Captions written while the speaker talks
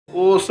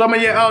Oh, some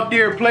of you out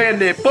there playing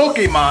the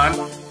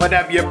Pokemon, but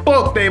have you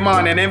poked them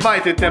on and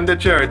invited them to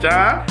church,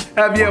 huh?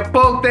 Have you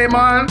poked them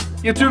on?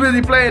 You're too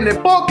busy playing the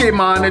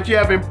Pokemon that you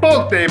haven't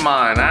poked them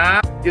on,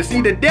 huh? You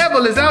see, the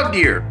devil is out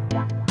there.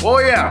 Oh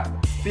yeah.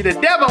 See, the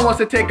devil wants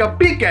to take a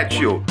peek at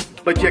you,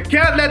 but you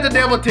can't let the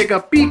devil take a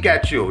peek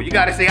at you. You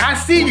gotta say, I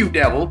see you,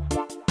 devil.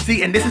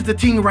 See, and this is the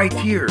thing right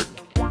here,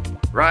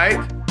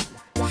 right?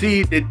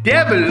 See, the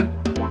devil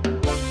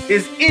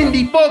is in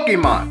the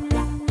Pokemon.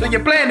 So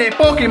you're playing that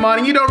Pokemon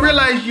and you don't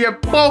realize you're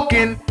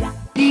poking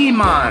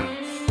demons.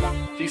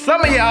 See,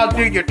 some of you out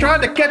there, you're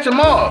trying to catch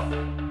them off.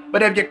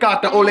 But have you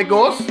caught the Holy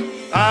Ghost?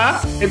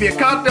 Have you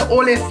caught the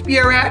Holy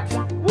Spirit?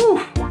 Woo!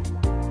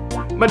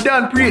 I'm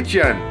done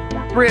preaching.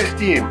 Praise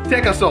team,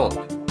 take us out.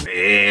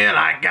 Well,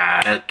 I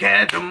gotta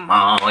catch them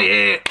all,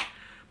 yeah.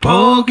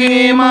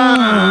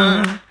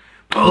 Pokemon,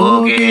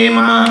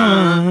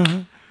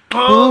 Pokemon,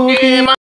 Pokemon.